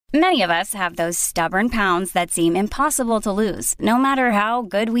Many of us have those stubborn pounds that seem impossible to lose, no matter how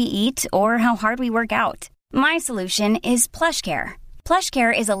good we eat or how hard we work out. My solution is PlushCare.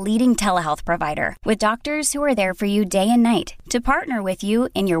 PlushCare is a leading telehealth provider with doctors who are there for you day and night to partner with you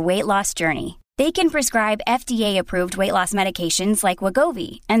in your weight loss journey. They can prescribe FDA-approved weight loss medications like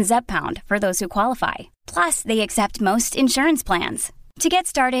Wegovy and Zepbound for those who qualify. Plus, they accept most insurance plans. To get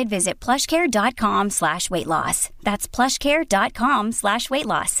started, visit plushcare.com/weightloss. That's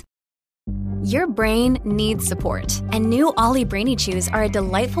plushcare.com/weightloss. Your brain needs support, and new Ollie Brainy Chews are a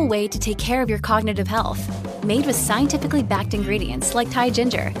delightful way to take care of your cognitive health. Made with scientifically backed ingredients like Thai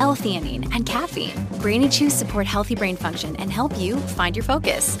ginger, L-theanine, and caffeine, Brainy Chews support healthy brain function and help you find your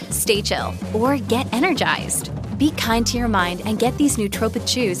focus, stay chill, or get energized. Be kind to your mind and get these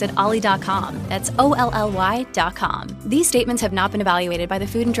nootropic chews at ollie.com. That's OLLY.com. These statements have not been evaluated by the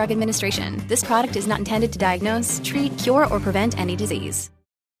Food and Drug Administration. This product is not intended to diagnose, treat, cure, or prevent any disease.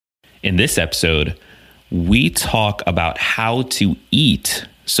 In this episode, we talk about how to eat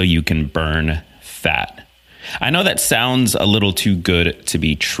so you can burn fat. I know that sounds a little too good to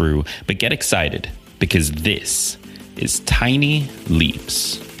be true, but get excited because this is Tiny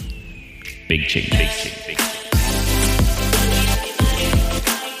Leaps. Big change, big change, big change.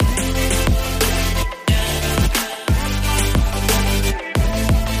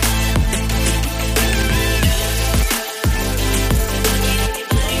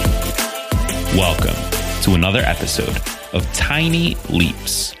 Welcome to another episode of Tiny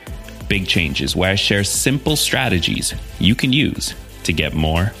Leaps, Big Changes, where I share simple strategies you can use to get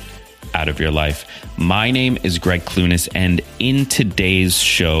more out of your life. My name is Greg Clunis, and in today's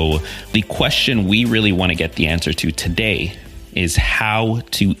show, the question we really want to get the answer to today is how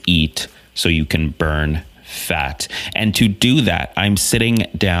to eat so you can burn fat. And to do that, I'm sitting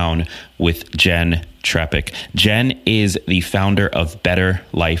down with Jenn Trepeck. Jenn is the founder of Better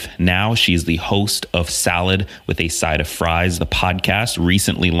Life Now. She's the host of Salad with a Side of Fries, the podcast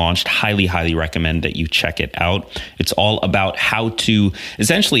recently launched. Highly recommend that you check it out. It's all about how to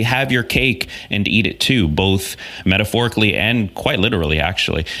essentially have your cake and eat it too, both metaphorically and quite literally,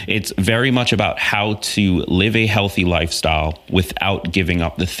 actually. It's very much about how to live a healthy lifestyle without giving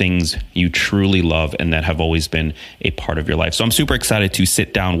up the things you truly love and that have always been a part of your life. So I'm super excited to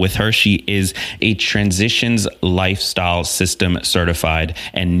sit down with her. She is a Transitions Lifestyle System certified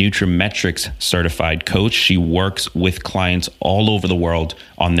and Nutrimetrics certified coach. She works with clients all over the world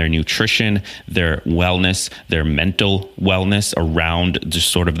on their nutrition, their wellness, their mental wellness around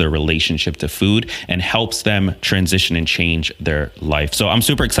just sort of their relationship to food, and helps them transition and change their life. So I'm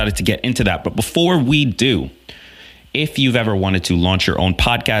super excited to get into that. But before we do, if you've ever wanted to launch your own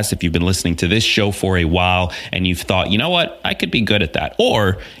podcast, if you've been listening to this show for a while and you've thought, you know what, I could be good at that.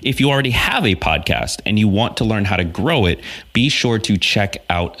 Or if you already have a podcast and you want to learn how to grow it, be sure to check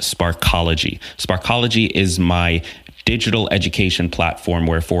out Sparkology. Sparkology is my digital education platform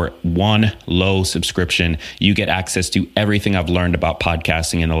where for one low subscription, you get access to everything I've learned about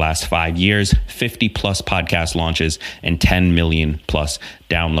podcasting in the last 5 years, 50 plus podcast launches, and 10 million plus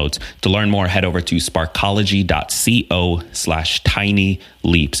downloads. To learn more, head over to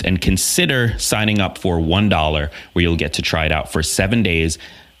sparkology.co/tinyleaps and consider signing up for $1 where you'll get to try it out for 7 days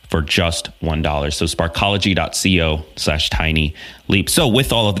for just $1. So sparkology.co/tinyleaps. So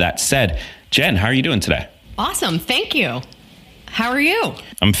with all of that said, Jenn, how are you doing today? Awesome. Thank you. How are you?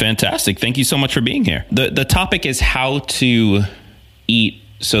 I'm fantastic. Thank you so much for being here. The topic is how to eat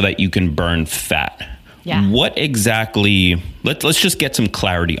so that you can burn fat. Yeah. What exactly, let's just get some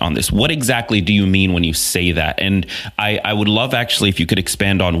clarity on this. What exactly do you mean when you say that? And I would love actually if you could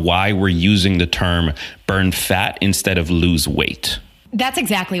expand on why we're using the term burn fat instead of lose weight. That's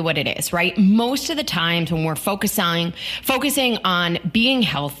exactly what it is, right? Most of the times when we're focusing on being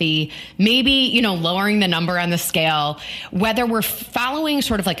healthy, maybe, lowering the number on the scale, whether we're following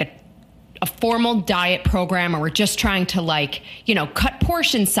sort of like a formal diet program or we're just trying to cut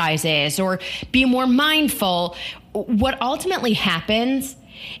portion sizes or be more mindful, what ultimately happens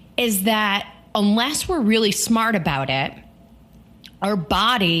is that unless we're really smart about it, our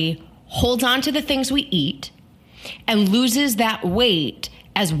body holds on to the things we eat and loses that weight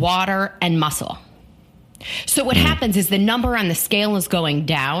as water and muscle. So what happens is the number on the scale is going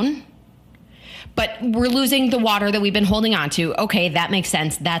down, but we're losing the water that we've been holding on to. Okay, that makes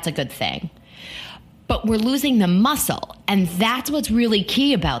sense. That's a good thing. But we're losing the muscle. And that's what's really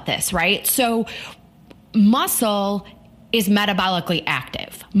key about this, right? So muscle is metabolically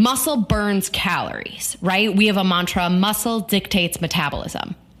active. Muscle burns calories, right? We have a mantra, muscle dictates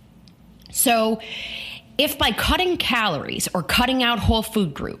metabolism. So if by cutting calories or cutting out whole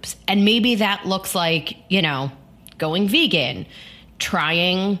food groups, and maybe that looks like, going vegan,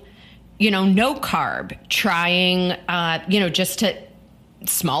 trying, no carb, trying, just to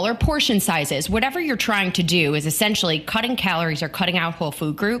smaller portion sizes, whatever you're trying to do is essentially cutting calories or cutting out whole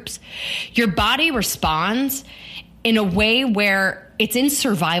food groups. Your body responds in a way where it's in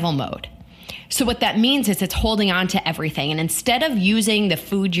survival mode. So what that means is it's holding on to everything. And instead of using the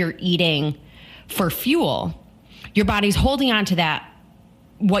food you're eating for fuel, your body's holding on to that,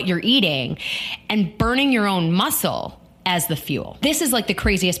 what you're eating, and burning your own muscle as the fuel. This is like the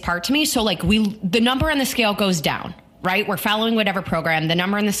craziest part to me. So like the number on the scale goes down, right? We're following whatever program, the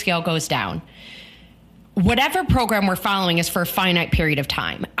number on the scale goes down. Whatever program we're following is for a finite period of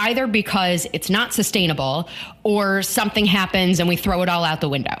time, either because it's not sustainable or something happens and we throw it all out the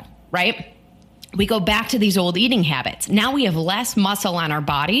window, right? We go back to these old eating habits. Now we have less muscle on our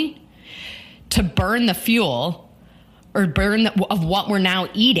body to burn the fuel or burn of what we're now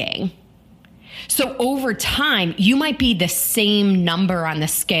eating. So over time, you might be the same number on the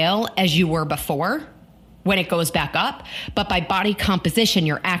scale as you were before when it goes back up, but by body composition,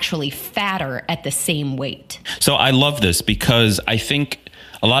 you're actually fatter at the same weight. So I love this because I think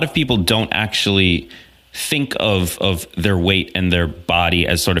a lot of people don't actually think of their weight and their body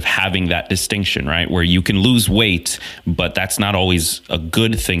as sort of having that distinction, right? Where you can lose weight, but that's not always a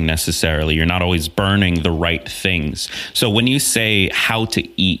good thing necessarily. You're not always burning the right things. So when you say how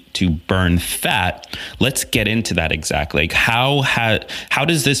to eat to burn fat, let's get into that exactly. Like how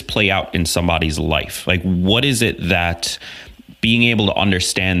does this play out in somebody's life? Like what is it that being able to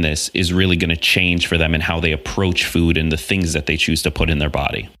understand this is really going to change for them and how they approach food and the things that they choose to put in their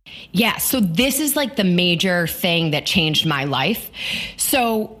body? Yeah. So this is like the major thing that changed my life.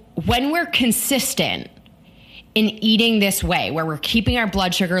 So when we're consistent in eating this way, where we're keeping our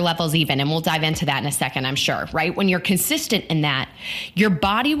blood sugar levels even, and we'll dive into that in a second, I'm sure, right? When you're consistent in that, your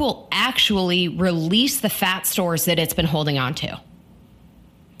body will actually release the fat stores that it's been holding on to.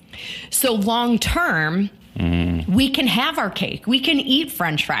 So long term, we can have our cake. We can eat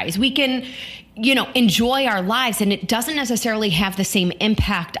French fries. We can, enjoy our lives. And it doesn't necessarily have the same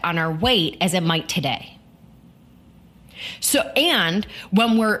impact on our weight as it might today. So, and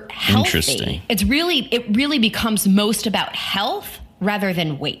when we're healthy, it really becomes most about health rather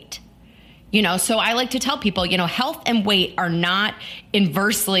than weight. So I like to tell people, health and weight are not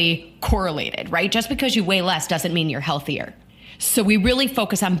inversely correlated, right? Just because you weigh less doesn't mean you're healthier. So we really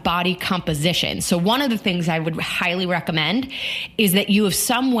focus on body composition. So one of the things I would highly recommend is that you have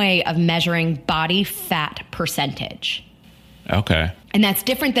some way of measuring body fat percentage. Okay. And that's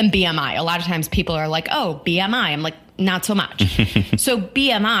different than BMI. A lot of times people are like, oh, BMI. I'm like, not so much. So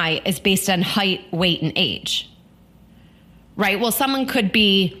BMI is based on height, weight, and age, right? Well, someone could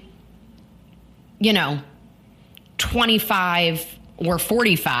be, 25 or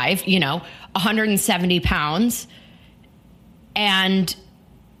 45, 170 pounds. And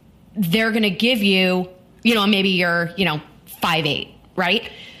they're going to give you, maybe you're, 5'8",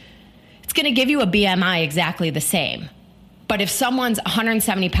 right? It's going to give you a BMI exactly the same. But if someone's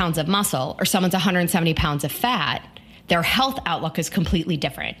 170 pounds of muscle or someone's 170 pounds of fat, their health outlook is completely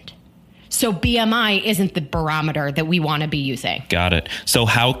different. So BMI isn't the barometer that we want to be using. Got it. So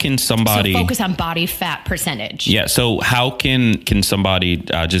how can somebody... So focus on body fat percentage. Yeah. So how can somebody,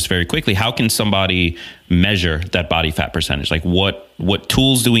 just very quickly, how can somebody measure that body fat percentage? Like what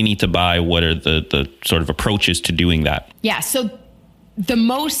tools do we need to buy? What are the sort of approaches to doing that? Yeah. So the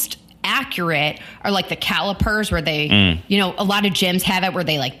most accurate are like the calipers where they, a lot of gyms have it where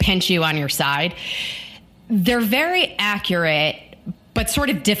they like pinch you on your side. They're very accurate, but sort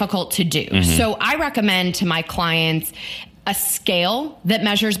of difficult to do. Mm-hmm. So I recommend to my clients a scale that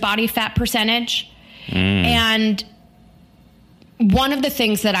measures body fat percentage. And one of the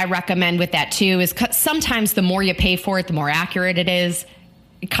things that I recommend with that too is sometimes the more you pay for it, the more accurate it is,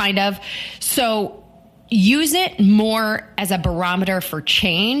 kind of. So use it more as a barometer for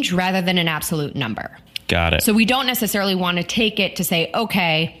change rather than an absolute number. Got it. So we don't necessarily want to take it to say,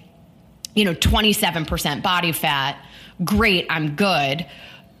 okay, 27% body fat, great, I'm good,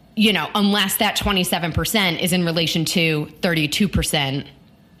 unless that 27% is in relation to 32%,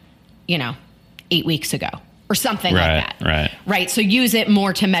 8 weeks ago or something like that. Right. So use it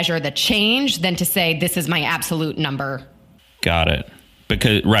more to measure the change than to say, this is my absolute number. Got it.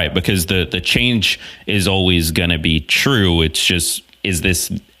 Because the change is always going to be true. It's just, is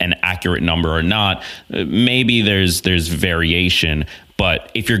this an accurate number or not? Maybe there's variation,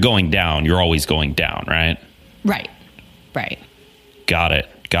 but if you're going down, you're always going down, right? Right. Got it.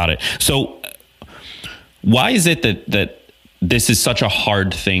 So why is it that this is such a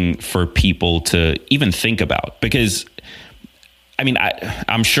hard thing for people to even think about? Because I mean,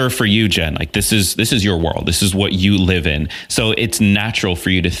 I'm sure for you, Jen, like this is your world. This is what you live in. So it's natural for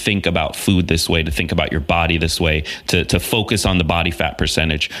you to think about food this way, to think about your body this way, to focus on the body fat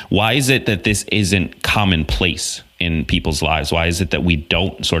percentage. Why is it that this isn't commonplace in people's lives? Why is it that we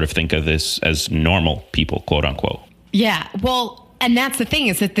don't sort of think of this as normal people, quote unquote? Yeah, well, and that's the thing,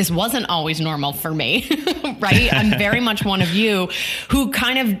 is that this wasn't always normal for me, right? I'm very much one of you who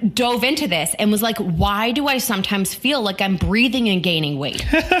kind of dove into this and was like, why do I sometimes feel like I'm breathing and gaining weight?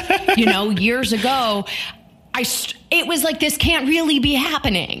 Years ago, it was like, this can't really be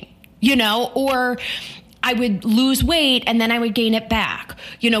happening, or I would lose weight and then I would gain it back.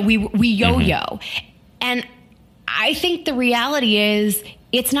 We yo-yo. And I think the reality is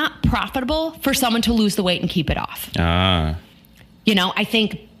it's not profitable for someone to lose the weight and keep it off. I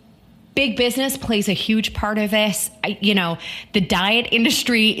think big business plays a huge part of this. The diet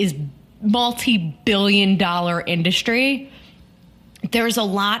industry is multi-billion-dollar industry. There's a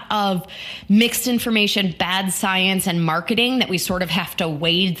lot of mixed information, bad science, and marketing that we sort of have to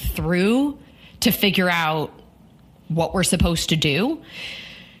wade through to figure out what we're supposed to do.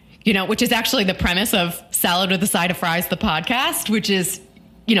 Which is actually the premise of Salad with a Side of Fries, the podcast, which is,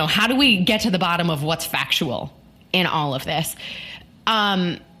 how do we get to the bottom of what's factual in all of this?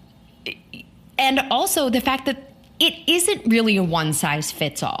 And also the fact that it isn't really a one size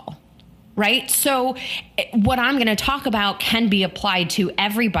fits all, right? So what I'm going to talk about can be applied to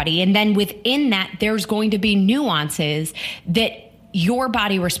everybody. And then within that, there's going to be nuances that your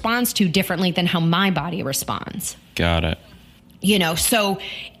body responds to differently than how my body responds. Got it. So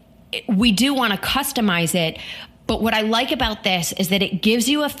we do want to customize it. But what I like about this is that it gives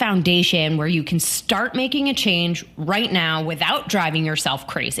you a foundation where you can start making a change right now without driving yourself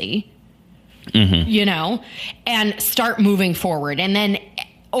crazy, and start moving forward. And then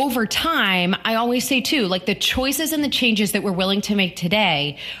over time, I always say too, like the choices and the changes that we're willing to make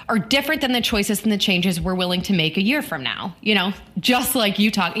today are different than the choices and the changes we're willing to make a year from now, just like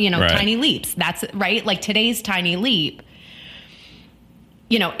you talk, right. Tiny leaps. That's right. Like today's tiny leap,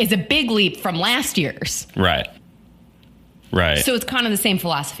 is a big leap from last year's. Right. So it's kind of the same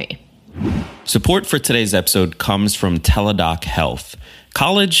philosophy. Support for today's episode comes from Teladoc Health.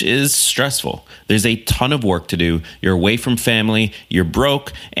 College is stressful. There's a ton of work to do. You're away from family, you're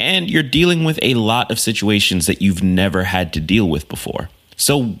broke, and you're dealing with a lot of situations that you've never had to deal with before.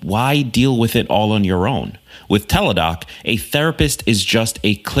 So why deal with it all on your own? With Teladoc, a therapist is just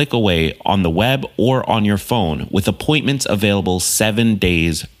a click away on the web or on your phone, with appointments available 7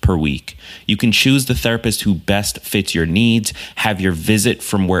 days per week. You can choose the therapist who best fits your needs, have your visit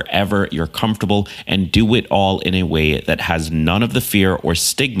from wherever you're comfortable, and do it all in a way that has none of the fear or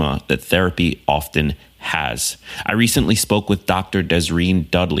stigma that therapy often has. I recently spoke with Dr. Desreen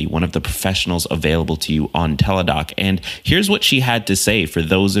Dudley, one of the professionals available to you on Teladoc, and here's what she had to say for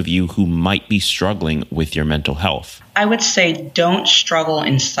those of you who might be struggling with your mental health. I would say don't struggle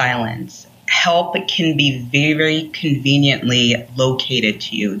in silence. Help can be very, very conveniently located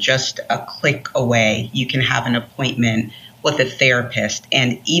to you. Just a click away, you can have an appointment with a therapist.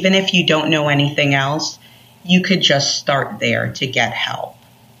 And even if you don't know anything else, you could just start there to get help.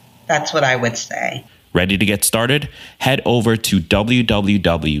 That's what I would say. Ready to get started? Head over to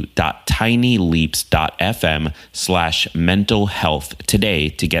www.tinyleaps.fm/mental health today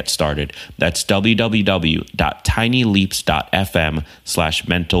to get started. That's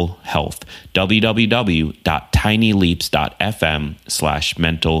www.tinyleaps.fm/mental health.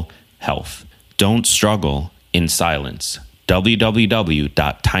 www.tinyleaps.fm/mental health. Don't struggle in silence.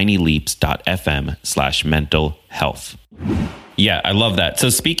 www.tinyleaps.fm/mental health. Yeah, I love that. So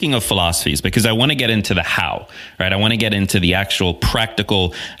speaking of philosophies, because I want to get into the how, right? I want to get into the actual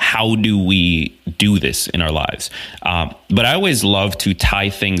practical, how do we do this in our lives? But I always love to tie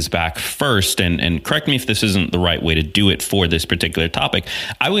things back first, and correct me if this isn't the right way to do it for this particular topic.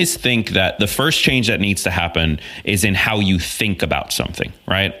 I always think that the first change that needs to happen is in how you think about something,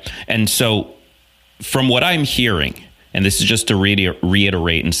 right? And so from what I'm hearing, and this is just to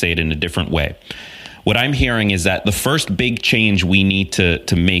reiterate and say it in a different way, what I'm hearing is that the first big change we need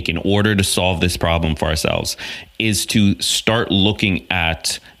to make in order to solve this problem for ourselves is to start looking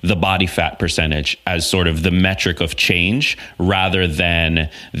at the body fat percentage as sort of the metric of change rather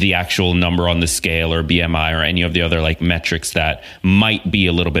than the actual number on the scale or BMI or any of the other like metrics that might be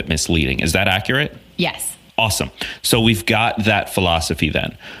a little bit misleading. Is that accurate? Yes. Awesome. So we've got that philosophy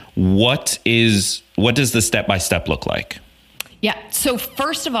then. What does the step-by-step look like? Yeah. So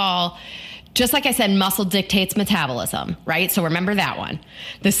first of all, just like I said, muscle dictates metabolism, right? So remember that one.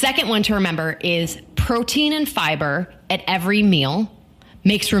 The second one to remember is protein and fiber at every meal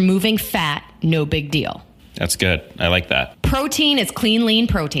makes removing fat no big deal. That's good. I like that. protein is clean, lean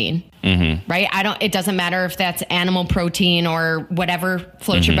protein, right? It doesn't matter if that's animal protein or whatever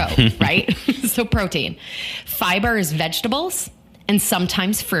floats your boat, right? So protein. Fiber is vegetables and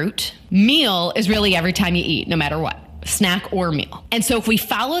sometimes fruit. Meal is really every time you eat, no matter what, snack or meal. And so if we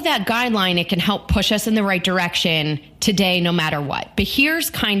follow that guideline, it can help push us in the right direction today, no matter what. But here's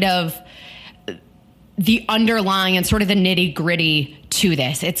kind of the underlying and sort of the nitty gritty to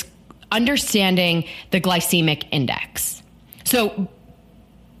this. It's understanding the glycemic index. So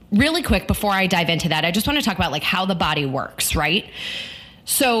really quick, before I dive into that, I just want to talk about like how the body works, right?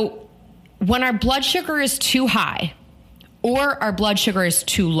 So when our blood sugar is too high or our blood sugar is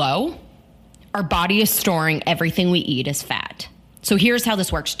too low, our body is storing everything we eat as fat. So here's how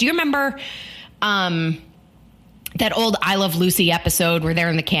this works. Do you remember that old I Love Lucy episode where they're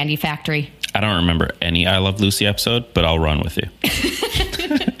in the candy factory? I don't remember any I Love Lucy episode, but I'll run with you.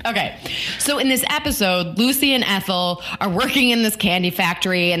 Okay. So in this episode, Lucy and Ethel are working in this candy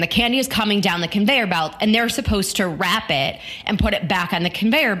factory and the candy is coming down the conveyor belt and they're supposed to wrap it and put it back on the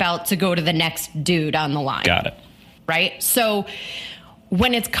conveyor belt to go to the next dude on the line. Got it. Right? So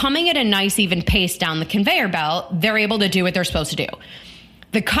when it's coming at a nice even pace down the conveyor belt, they're able to do what they're supposed to do.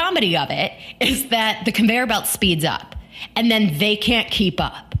 The comedy of it is that the conveyor belt speeds up and then they can't keep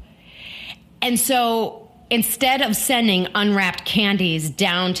up. And so instead of sending unwrapped candies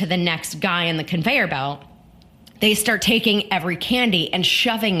down to the next guy in the conveyor belt, they start taking every candy and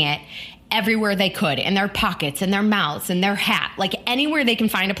shoving it everywhere they could, in their pockets, in their mouths, in their hat, like anywhere they can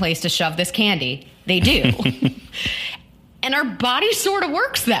find a place to shove this candy, they do. And our body sort of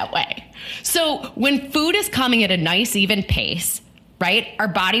works that way. So when food is coming at a nice, even pace, right, our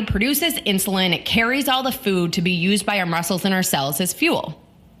body produces insulin. It carries all the food to be used by our muscles and our cells as fuel.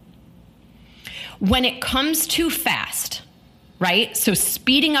 When it comes too fast, right, so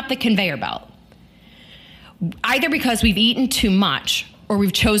speeding up the conveyor belt, either because we've eaten too much or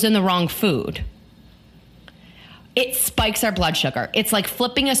we've chosen the wrong food, it spikes our blood sugar. It's like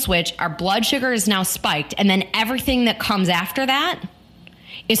flipping a switch. Our blood sugar is now spiked, and then everything that comes after that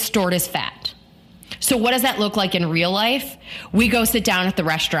is stored as fat. So what does that look like in real life? We go sit down at the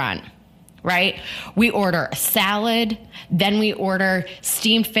restaurant, right? We order a salad, then we order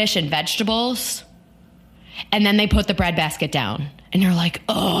steamed fish and vegetables, and then they put the bread basket down. And you're like,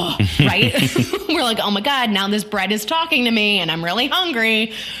 oh, right? We're like, oh my God, now this bread is talking to me and I'm really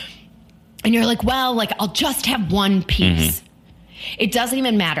hungry. And you're like, well, like I'll just have one piece. It doesn't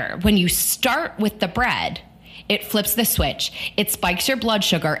even matter. When you start with the bread, it flips the switch. It spikes your blood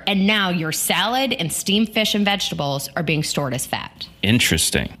sugar. And now your salad and steamed fish and vegetables are being stored as fat.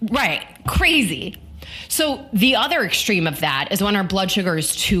 Interesting. Right. Crazy. So the other extreme of that is when our blood sugar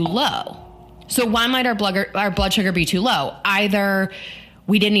is too low. So why might our blood sugar be too low? Either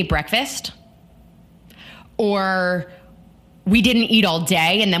we didn't eat breakfast, or we didn't eat all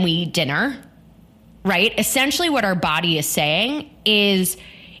day and then we eat dinner, right? Essentially what our body is saying is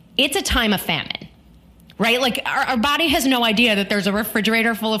it's a time of famine, right? Like our body has no idea that there's a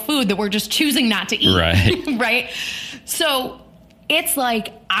refrigerator full of food that we're just choosing not to eat, right? Right? So it's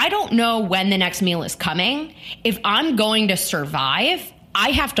like, I don't know when the next meal is coming. If I'm going to survive,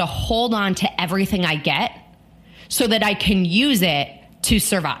 I have to hold on to everything I get so that I can use it to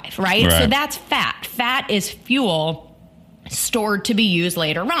survive, right? So that's fat. Fat is fuel stored to be used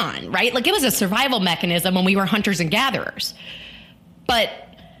later on, right? Like it was a survival mechanism when we were hunters and gatherers. But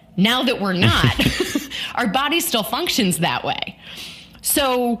now that we're not, our body still functions that way.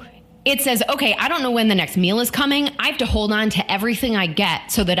 So it says, okay, I don't know when the next meal is coming. I have to hold on to everything I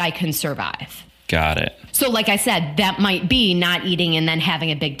get so that I can survive. Got it. So like I said, that might be not eating and then having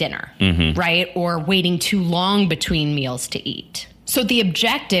a big dinner, right? Or waiting too long between meals to eat. So the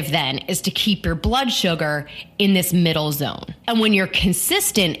objective then is to keep your blood sugar in this middle zone. And when you're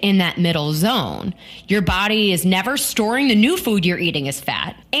consistent in that middle zone, your body is never storing the new food you're eating as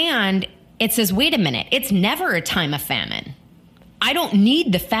fat. And it says, wait a minute, it's never a time of famine. I don't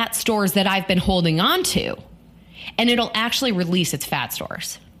need the fat stores that I've been holding on to. And it'll actually release its fat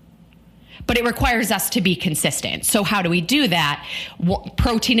stores. But it requires us to be consistent. So how do we do that?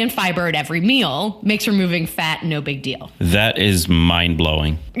 Protein and fiber at every meal makes removing fat no big deal. That is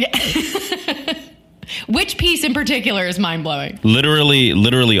mind-blowing. Which piece in particular is mind-blowing?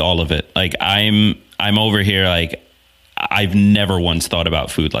 Literally all of it. Like I'm over here like I've never once thought about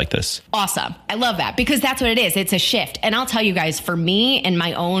food like this. Awesome. I love that because that's what it is. It's a shift. And I'll tell you guys, for me and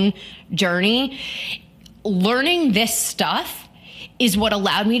my own journey, learning this stuff is what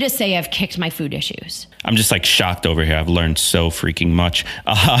allowed me to say I've kicked my food issues. I'm just like shocked over here. I've learned so freaking much.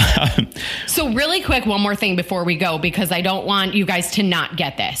 So really quick, one more thing before we go, because I don't want you guys to not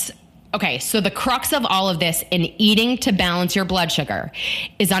get this. Okay, so the crux of all of this in eating to balance your blood sugar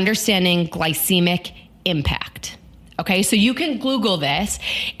is understanding glycemic impact. Okay, so you can Google this.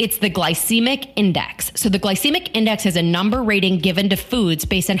 It's the glycemic index. So the glycemic index is a number rating given to foods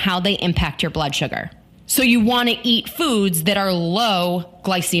based on how they impact your blood sugar. So you want to eat foods that are low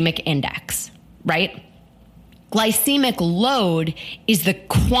glycemic index, right? Glycemic load is the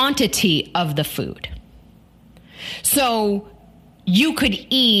quantity of the food. So you could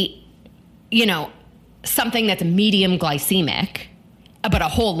eat, something that's medium glycemic, but a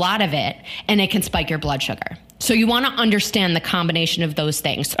whole lot of it, and it can spike your blood sugar. So you want to understand the combination of those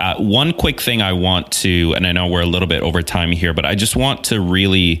things. One quick thing I want to, and I know we're a little bit over time here, but I just want to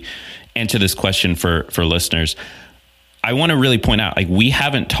really answer this question for listeners. I want to really point out, we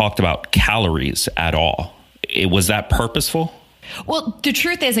haven't talked about calories at all. Was that purposeful? Well, the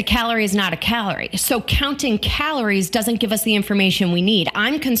truth is a calorie is not a calorie. So counting calories doesn't give us the information we need.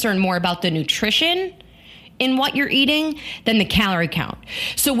 I'm concerned more about the nutrition in what you're eating than the calorie count.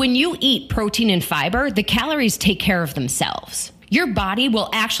 So when you eat protein and fiber, the calories take care of themselves. Your body will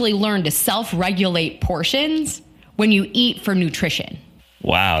actually learn to self-regulate portions when you eat for nutrition.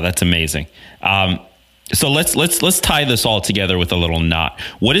 Wow, that's amazing. So let's tie this all together with a little knot.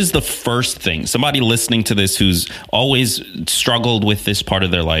 What is the first thing? Somebody listening to this who's always struggled with this part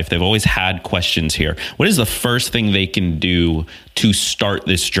of their life, they've always had questions here. What is the first thing they can do to start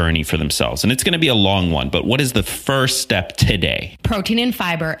this journey for themselves? And it's going to be a long one, but what is the first step today? Protein and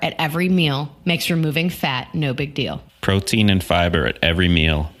fiber at every meal makes removing fat no big deal. Protein and fiber at every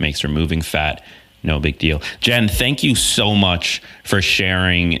meal makes removing fat no big deal. Jenn, thank you so much for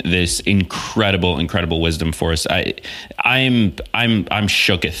sharing this incredible wisdom for us. I'm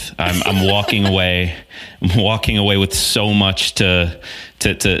shooketh. I'm walking away. I'm walking away with so much to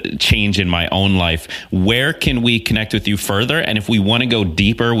change in my own life. Where can we connect with you further? And if we want to go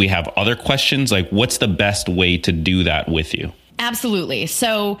deeper, we have other questions. What's the best way to do that with you? Absolutely.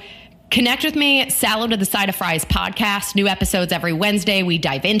 So connect with me, Salad with a Side of Fries podcast. New episodes every Wednesday. We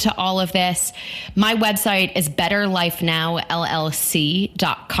dive into all of this. My website is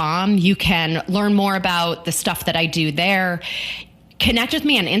betterlifenowllc.com. You can learn more about the stuff that I do there. Connect with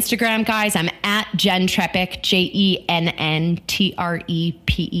me on Instagram, guys. I'm at Jenn Trepeck,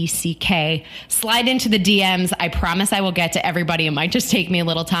 JennTrepeck. Slide into the DMs. I promise I will get to everybody. It might just take me a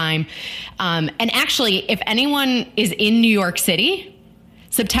little time. And actually, if anyone is in New York City,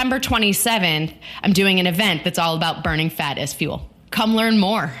 September 27th, I'm doing an event that's all about burning fat as fuel. Come learn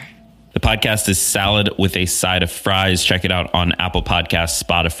more. The podcast is Salad with a Side of Fries. Check it out on Apple Podcasts,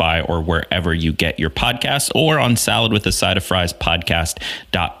 Spotify, or wherever you get your podcasts, or on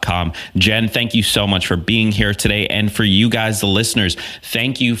saladwithasideoffriespodcast.com. Jenn, thank you so much for being here today. And for you guys, the listeners,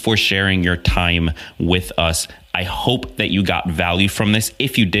 thank you for sharing your time with us. I hope that you got value from this.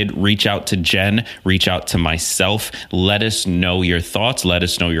 If you did, reach out to Jenn, reach out to myself. Let us know your thoughts. Let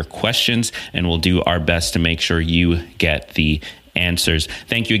us know your questions, and we'll do our best to make sure you get the answers.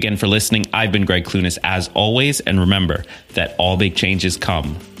 Thank you again for listening. I've been Greg Clunas as always. And remember that all big changes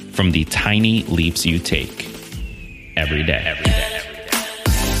come from the tiny leaps you take every day.